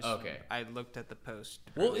 I looked at the post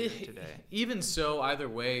today. Even so, either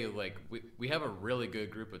way, like we have a really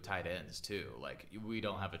good group of tight ends too. Like we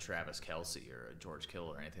don't have a Travis Kelce or a George Kittle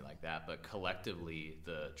or anything like that, but collectively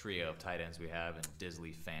the trio of tight ends we have and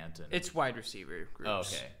Disley, Fant, and it's wide receiver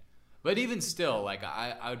groups. Okay, but even still, like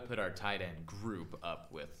I would put our tight end group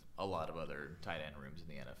up with a lot of other tight end rooms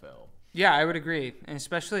in the NFL. Yeah, I would agree, and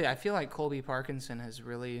especially I feel like Colby Parkinson has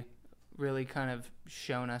really kind of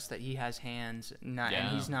shown us that he has hands, and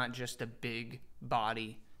he's not just a big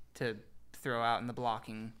body to throw out in the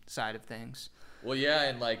blocking side of things. Well, yeah,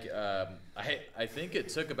 and like I think it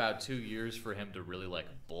took about 2 years for him to really like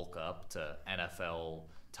bulk up to NFL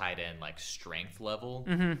tight end like strength level.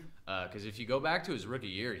 Because if you go back to his rookie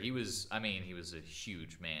year, he was a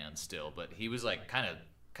huge man still, but he was like kind of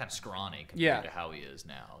scrawny compared to how he is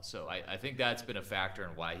now. So I think that's been a factor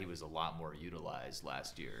in why he was a lot more utilized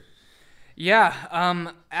last year.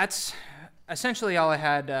 Yeah, that's essentially all I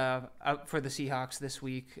had for the Seahawks this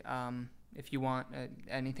week. If you want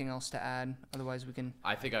anything else to add, otherwise we can.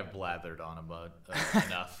 I think I've blathered on about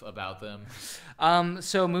enough about them.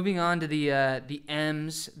 So moving on to the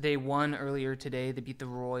M's, they won earlier today. They beat the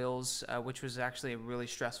Royals, which was actually a really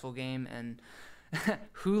stressful game, and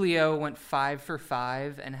Julio went 5 for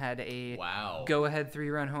 5 and had a go-ahead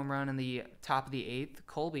 3-run home run in the top of the 8th.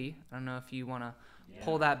 Colby, I don't know if you want to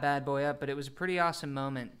pull that bad boy up, but it was a pretty awesome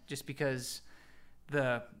moment just because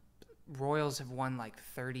the Royals have won like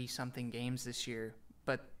 30-something games this year,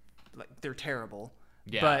 but like they're terrible.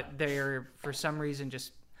 Yeah. But they're, for some reason,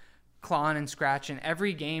 just clawing and scratching.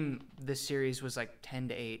 Every game this series was like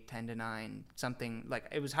 10-8, 10-9, something like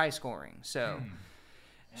it was high scoring. So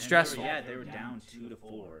stressful. They were down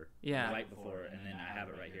 2-4 right before, and then I have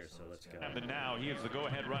it right here, so let's go. And now he has the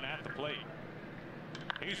go-ahead run at the plate.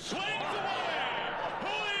 He swings away!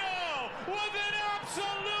 Julio with an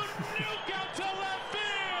absolute nuke out to left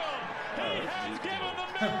field! He has given the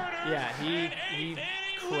Mariners he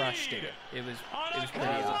crushed it. It was pretty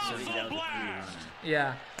awesome.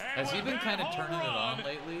 Yeah. Has he been kind of turning it on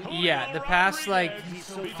lately? Yeah, the past like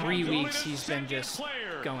 3 weeks he's been just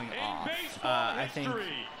going off. I think,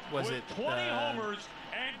 was it the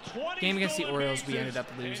game against the Orioles we ended up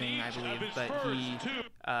losing, I believe, but he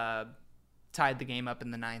tied the game up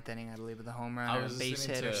in the 9th inning, I believe, with a home run or a base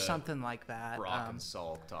hit or something like that. Brock and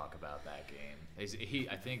Salt talk about that game.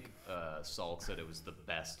 I think Salt said it was the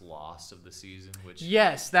best loss of the season, which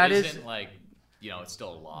isn't like, it's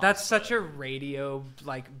still a loss. That's such a radio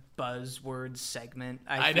like buzzword segment.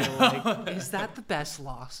 I feel like is that the best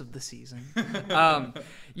loss of the season? But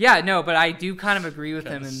I do kind of agree with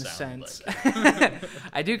him in the sense.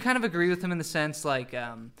 I do kind of agree with him in the sense like.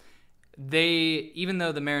 Even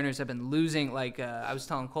though the Mariners have been losing, like I was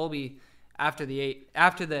telling Colby, after the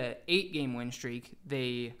 8-game win streak,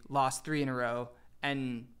 they lost 3 in a row,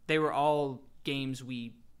 and they were all games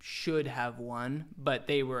we should have won, but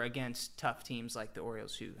they were against tough teams like the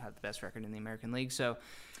Orioles, who have the best record in the American League. So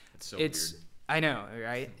it's weird. I know,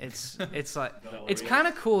 right? It's like it's kind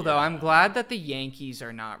of cool though. I'm glad that the Yankees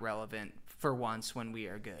are not relevant for once when we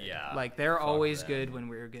are good. Yeah, Like they're fuck always them. good when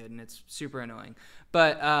we're good, and it's super annoying.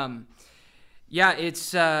 But yeah,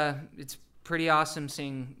 it's pretty awesome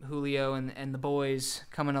seeing Julio and the boys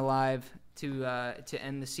coming alive to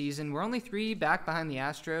end the season. We're only 3 back behind the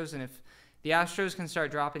Astros, and if the Astros can start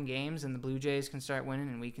dropping games and the Blue Jays can start winning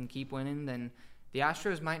and we can keep winning, then the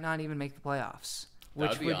Astros might not even make the playoffs,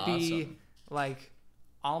 which That'd be would be awesome. like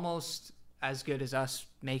almost as good as us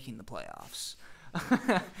making the playoffs.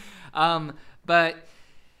 But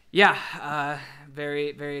yeah,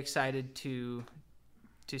 very, very excited to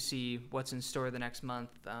see what's in store the next month.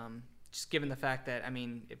 Just given the fact that, I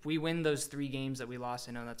mean, if we win those 3 games that we lost,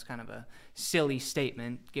 I know that's kind of a silly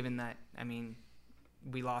statement given that, I mean,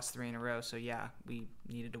 we lost 3 in a row. So yeah, we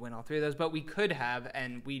needed to win all 3 of those, but we could have,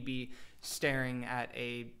 and we'd be staring at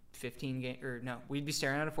a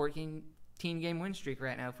 14-game win streak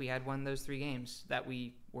right now if we had won those 3 games that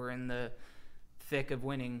we were in the thick of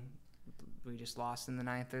winning. We just lost in the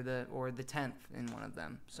 9th or the 10th in one of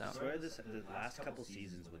them. So I swear the last couple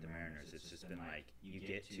seasons with the Mariners, it's just been like you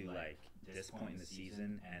get to like this point in the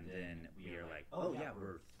season, and then we are like, oh yeah,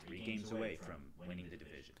 we're 3 games away from winning the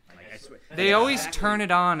division. Like I swear, they always turn it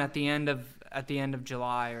on at the end of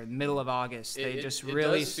July or middle of August. They just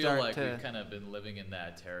really does feel start like to. we've kind of been living in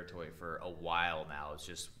that territory for a while now. It's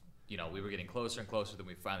just, you know, we were getting closer and closer than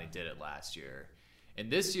we finally did it last year. And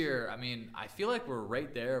this year, I mean, I feel like we're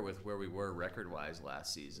right there with where we were record-wise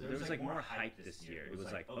last season. there was like more hype this year. It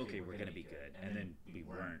was like, okay, we're gonna be good, and then we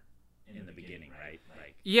weren't in the beginning, right?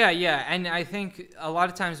 Like, Yeah, and I think a lot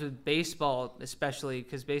of times with baseball, especially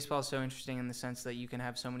because baseball is so interesting in the sense that you can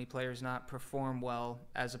have so many players not perform well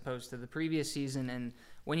as opposed to the previous season, and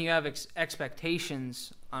when you have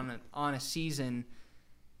expectations on a season,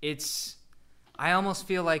 I almost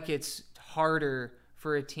feel like it's harder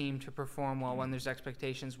for a team to perform well when there's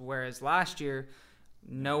expectations, whereas last year,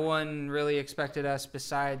 no one really expected us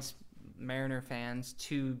besides Mariner fans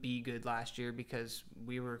to be good last year because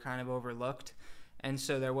we were kind of overlooked, and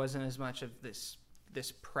so there wasn't as much of this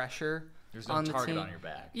pressure There's no on the target team. on your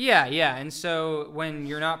back. Yeah, and so when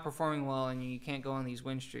you're not performing well and you can't go on these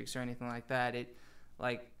win streaks or anything like that,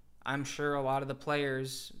 I'm sure a lot of the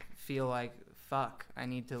players feel like, fuck, I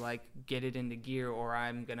need to like get it into gear or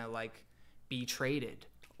I'm gonna like be traded,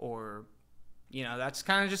 or that's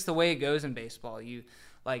kind of just the way it goes in baseball. You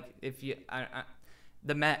like if you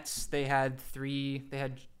the Mets, they had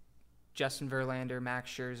Justin Verlander, Max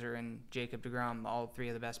Scherzer, and Jacob deGrom, all 3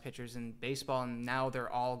 of the best pitchers in baseball, and now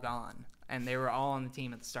they're all gone, and they were all on the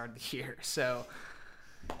team at the start of the year. So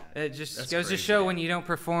it just That's goes to crazy. show when you don't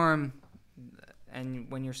perform and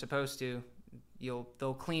when you're supposed to,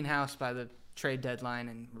 they'll clean house by the trade deadline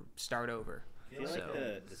and start over. I feel So- like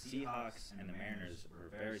the Seahawks and the Mariners were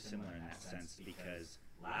very similar in that sense because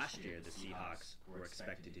last year the Seahawks were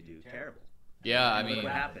expected to do terrible. Yeah, I And look mean,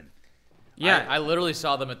 what happened. Yeah, I literally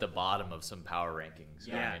saw them at the bottom of some power rankings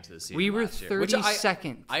going Yeah. into the season. we were last year, which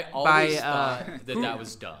 32nd. I always by, thought that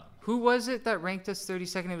was dumb. Who was it that ranked us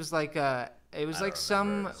 32nd? It was like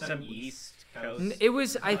some. Some East Coast. It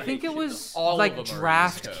was. I think it was All of like them are East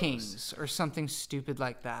Draft Coast. Kings or something stupid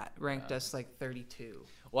like that. Ranked us like 32.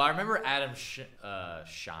 Well, I remember Adam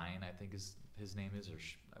Shine, I think his name is, or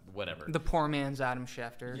whatever. The poor man's Adam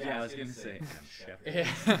Schefter. Yeah, I was gonna say. Yeah.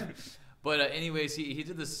 But anyways, he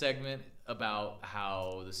did this segment about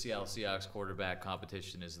how the Seattle Seahawks quarterback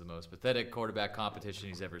competition is the most pathetic quarterback competition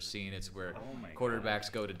he's ever seen. It's where Oh my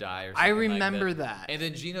quarterbacks go to die or I something remember like that. And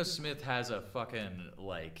then Geno Smith has a fucking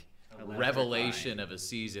like Electrifying. revelation of a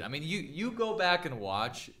season. I mean, you go back and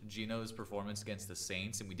watch Geno's performance against the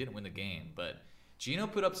Saints, and we didn't win the game, but Geno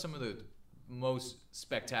put up some of the most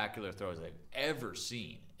spectacular throws I've ever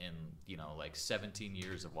seen in, like 17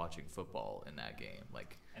 years of watching football in that game.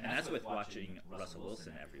 Like, And that's with watching Russell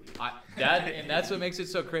Wilson every week. that's what makes it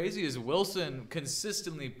so crazy is Wilson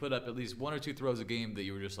consistently put up at least 1 or 2 throws a game that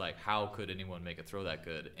you were just like, how could anyone make a throw that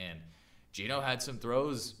good? And Geno had some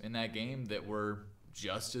throws in that game that were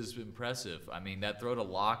just as impressive. I mean, that throw to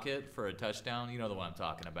Lockett for a touchdown, you know the one I'm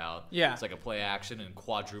talking about. Yeah. It's like a play action and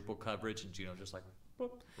quadruple coverage, and Geno just like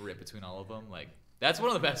whoop, rip between all of them. Like, that's one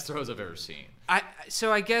of the best throws I've ever seen.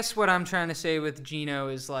 So I guess what I'm trying to say with Geno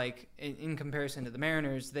is like in comparison to the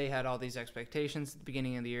Mariners, they had all these expectations at the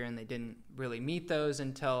beginning of the year and they didn't really meet those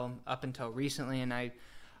up until recently. And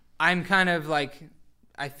I'm kind of like,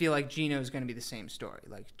 I feel like Geno is going to be the same story.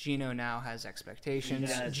 Like Geno now has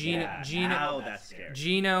expectations. Now that's scary.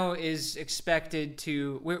 Geno is expected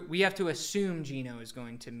to. We have to assume Geno is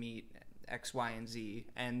going to meet X, Y, and Z,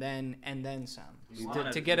 and then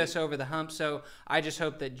some to get us over the hump. So I just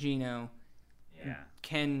hope that Geno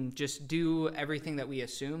can just do everything that we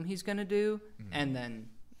assume he's going to do, and then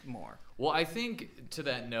more. Well, I think to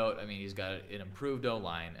that note, I mean, he's got an improved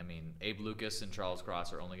O-line. I mean, Abe Lucas and Charles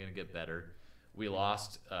Cross are only going to get better. We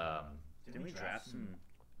lost. Didn't we draft some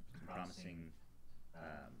promising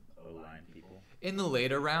O-line people? In the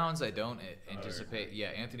later rounds, I don't anticipate. Yeah,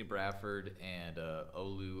 Anthony Bradford and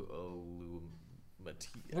Olu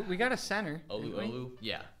Mattia. We got a center. Olu.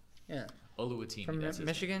 Yeah. Yeah. Oluwatimi. From that's his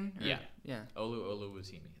Michigan? name. Yeah. Yeah.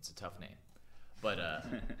 Oluwatimi. It's a tough name. But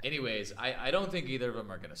anyways, I don't think either of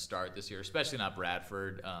them are going to start this year, especially not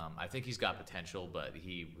Bradford. I think he's got potential, but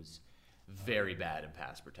he was very bad in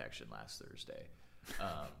pass protection last Thursday.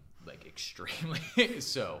 Like extremely.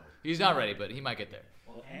 So he's not ready, but he might get there.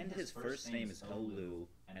 Well, and his first name is Olu,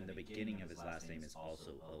 and the beginning of his last name is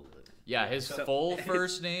also Olu. Yeah, his full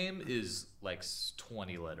first name is like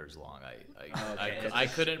 20 letters long. I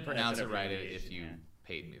couldn't pronounce it right if you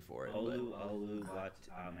paid me for it. Olu, but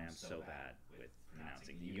oh man, I'm so bad with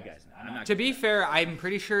pronouncing. You guys know. I'm not To be fair, I'm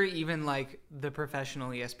pretty sure even like the professional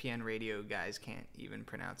ESPN radio guys can't even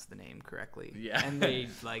pronounce the name correctly. Yeah. And they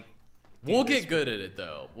like. We'll get good at it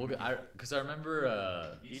though. Because I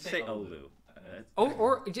remember. You say Olu.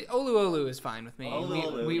 Or Olu is fine with me.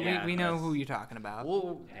 Olu, we know who you're talking about.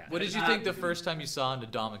 Well, what did you think the first time you saw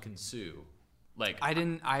Ndamukong Suh? Like I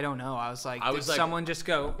don't know. I was like, like, someone just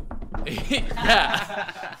go.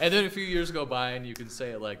 Yeah. And then a few years go by and you can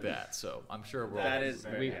say it like that. So I'm sure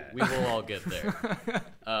we will all get there.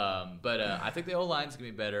 But I think the O-line's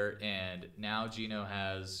going to be better. And now Geno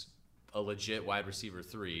has a legit wide receiver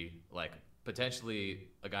 3. Like potentially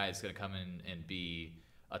a guy that's going to come in and be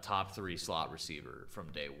a top 3 slot receiver from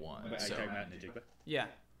day one. Are you talking about Njigba? Yeah.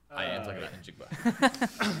 I am talking about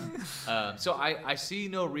Njigba. So I see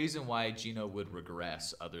no reason why Geno would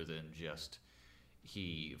regress other than just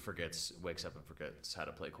he wakes up and forgets how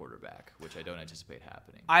to play quarterback, which I don't anticipate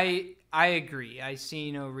happening. I agree. I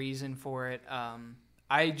see no reason for it.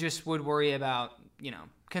 I just would worry about,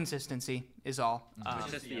 consistency is all.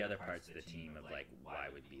 It's just the other parts of the team of like why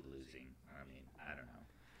would be losing. I mean, I don't know.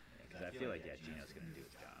 Because I feel like Geno's going to do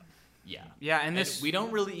his job. Yeah. Yeah, and we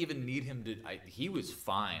don't really even need him to. He was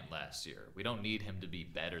fine last year. We don't need him to be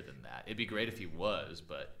better than that. It'd be great if he was,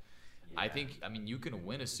 but I think, you can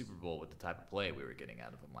win a Super Bowl with the type of play we were getting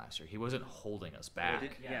out of him last year. He wasn't holding us back.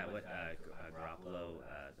 Garoppolo,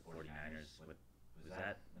 the 49ers, what was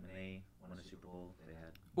that when they won a Super Bowl?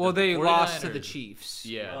 They lost to the Chiefs.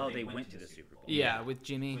 Yeah. Oh, they went to the Super Bowl. Yeah, with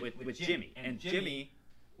Jimmy. With Jimmy. And Jimmy,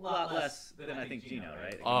 a lot less than I think Geno,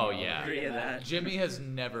 right? Oh, yeah. Agree with that? Jimmy has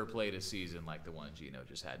never played a season like the one Geno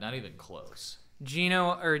just had. Not even close.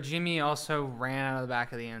 Jimmy also ran out of the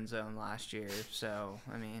back of the end zone last year. So,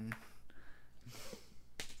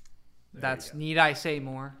 need I say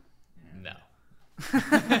more? No.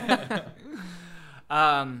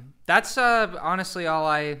 That's honestly all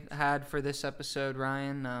I had for this episode,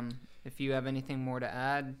 Ryan. If you have anything more to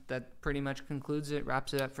add, that pretty much concludes it,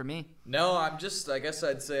 wraps it up for me. No, I guess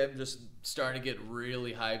I'd say I'm just starting to get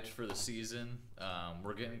really hyped for the season.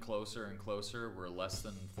 We're getting closer and closer. We're less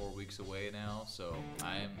than 4 weeks away now, so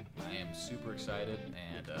I am super excited,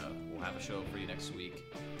 and we'll have a show for you next week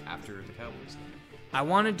after the Cowboys game. I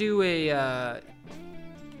want to do a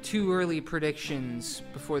 2 early predictions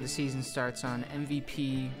before the season starts on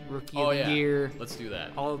MVP, Rookie of the Year. Let's do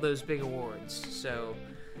that. All of those big awards. So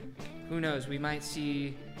who knows? We might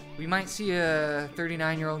see a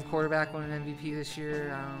 39-year-old quarterback win an MVP this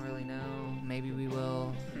year. I don't really know. Maybe we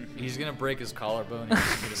will. He's gonna break his collarbone. And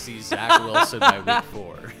he's gonna see Zach Wilson by week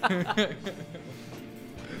 4.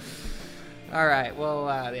 All right. Well,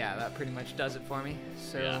 that pretty much does it for me.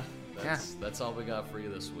 So that's all we got for you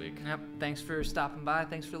this week. Yep. Thanks for stopping by.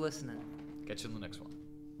 Thanks for listening. Catch you in the next one.